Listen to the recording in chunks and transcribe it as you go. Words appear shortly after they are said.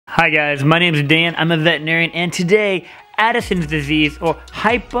Hi guys, my name is Dan, I'm a veterinarian, and today, Addison's disease, or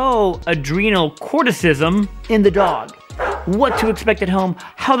hypoadrenocorticism in the dog. What to expect at home,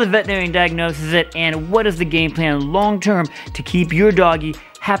 how the veterinarian diagnoses it, and what is the game plan long term to keep your doggy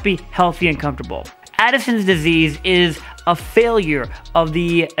happy, healthy, and comfortable. Addison's disease is a failure of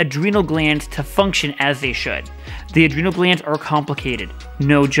the adrenal glands to function as they should. The adrenal glands are complicated,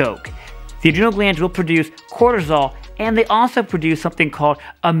 no joke. The adrenal glands will produce cortisol, and they also produce something called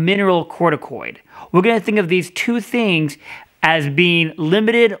a mineralcorticoid. We're going to think of these two things as being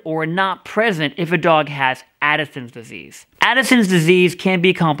limited or not present if a dog has Addison's disease. Addison's disease can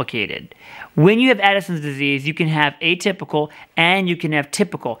be complicated. When you have Addison's disease, you can have atypical and you can have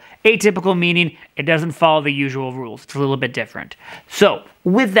typical. Atypical meaning it doesn't follow the usual rules. It's a little bit different. So,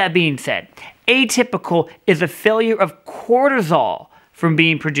 with that being said, atypical is a failure of cortisol from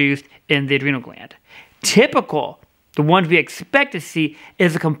being produced in the adrenal gland. Typical, the ones we expect to see,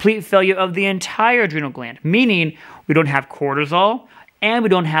 is a complete failure of the entire adrenal gland, meaning we don't have cortisol and we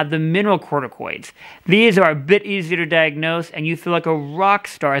don't have the mineralcorticoids. These are a bit easier to diagnose, and you feel like a rock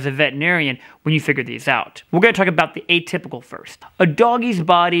star as a veterinarian when you figure these out. We're going to talk about the atypical first. A doggy's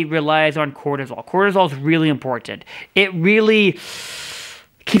body relies on cortisol. Cortisol is really important. It really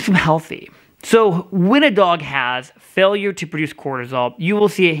keeps them healthy. So when a dog has failure to produce cortisol, you will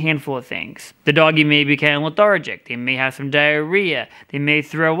see a handful of things. The doggy may be kind of lethargic. They may have some diarrhea. They may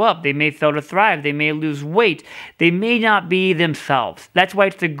throw up. They may fail to thrive. They may lose weight. They may not be themselves. That's why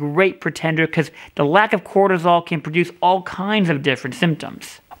it's a great pretender, because the lack of cortisol can produce all kinds of different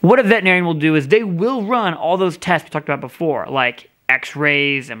symptoms. What a veterinarian will do is they will run all those tests we talked about before, like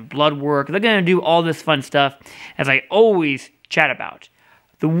x-rays and blood work. They're going to do all this fun stuff, as I always chat about.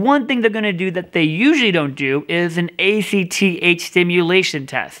 The one thing they're going to do that they usually don't do is an ACTH stimulation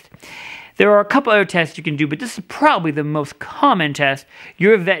test. There are a couple other tests you can do, but this is probably the most common test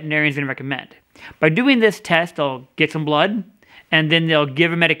your veterinarian is going to recommend. By doing this test, they'll get some blood, and then they'll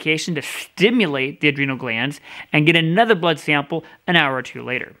give a medication to stimulate the adrenal glands and get another blood sample an hour or two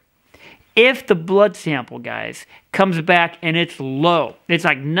later. If the blood sample, guys, comes back and it's low, it's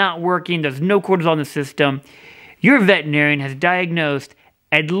like not working, there's no cortisol in the system, your veterinarian has diagnosed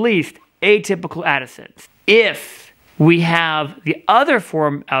at least atypical Addisons. If we have the other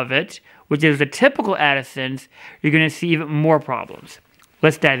form of it, which is the typical Addisons, you're going to see even more problems.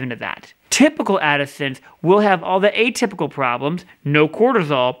 Let's dive into that. Typical Addisons will have all the atypical problems, no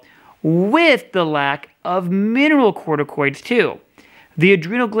cortisol, with the lack of mineralcorticoids too. The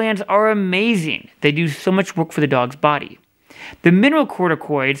adrenal glands are amazing. They do so much work for the dog's body. The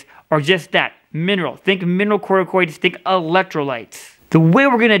mineralcorticoids are just that, mineral. Think mineralcorticoids, think electrolytes. The way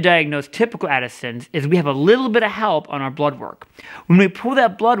we're going to diagnose typical Addisons is we have a little bit of help on our blood work. When we pull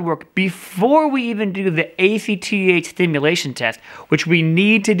that blood work before we even do the ACTH stimulation test, which we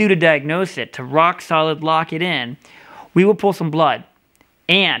need to do to diagnose it, to rock solid lock it in, we will pull some blood.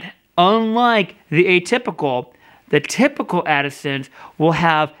 And unlike the atypical, the typical Addisons will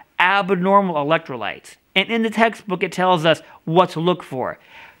have abnormal electrolytes. And in the textbook, it tells us what to look for.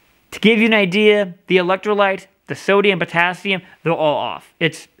 To give you an idea, the electrolytes, the sodium, potassium, they're all off.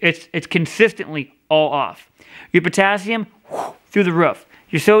 It's consistently all off. Your potassium, through the roof.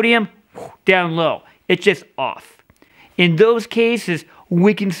 Your sodium, down low. It's just off. In those cases,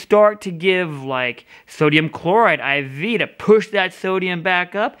 we can start to give like sodium chloride IV to push that sodium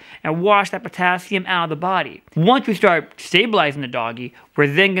back up and wash that potassium out of the body. Once we start stabilizing the doggy, we're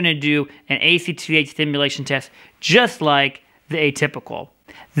then going to do an ACTH stimulation test just like the atypical.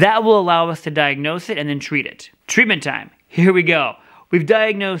 That will allow us to diagnose it and then treat it. Treatment time. Here we go. We've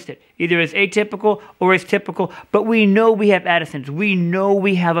diagnosed it, either as atypical or as typical, but we know we have Addison's. We know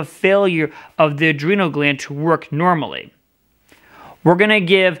we have a failure of the adrenal gland to work normally. We're going to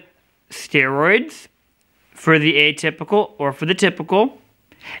give steroids for the atypical or for the typical,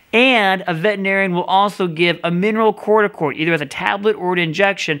 and a veterinarian will also give a mineralcorticoid, either as a tablet or an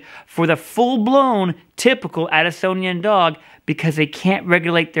injection, for the full-blown typical Addisonian dog because they can't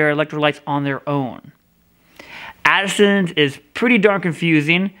regulate their electrolytes on their own. Addison's is pretty darn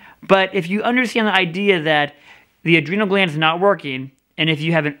confusing, but if you understand the idea that the adrenal gland is not working, and if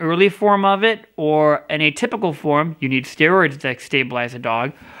you have an early form of it or an atypical form, you need steroids to stabilize a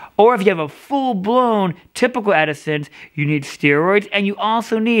dog. Or if you have a full-blown typical Addison's, you need steroids, and you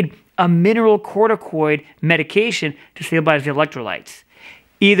also need a mineralcorticoid medication to stabilize the electrolytes.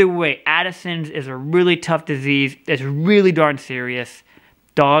 Either way, Addison's is a really tough disease. It's really darn serious.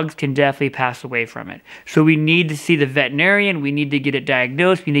 Dogs can definitely pass away from it. So we need to see the veterinarian. We need to get it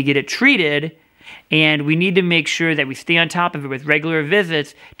diagnosed. We need to get it treated. And we need to make sure that we stay on top of it with regular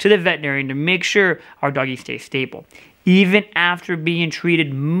visits to the veterinarian to make sure our doggy stays stable. Even after being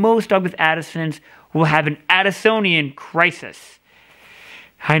treated, most dogs with Addisons will have an Addisonian crisis.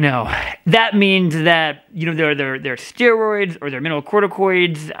 I know. That means that, their steroids or their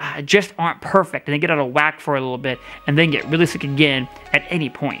mineralcorticoids just aren't perfect, and they get out of whack for a little bit and then get really sick again at any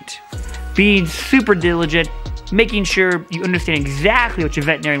point. Being super diligent, making sure you understand exactly what your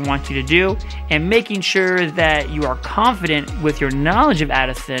veterinarian wants you to do, and making sure that you are confident with your knowledge of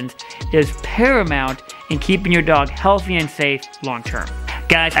Addisons is paramount in keeping your dog healthy and safe long term.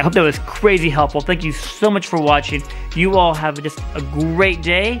 Guys, I hope that was crazy helpful. Thank you so much for watching. You all have just a great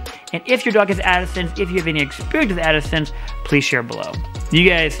day. And if your dog has Addisons, if you have any experience with Addisons, please share below. You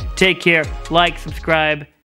guys take care, like, subscribe.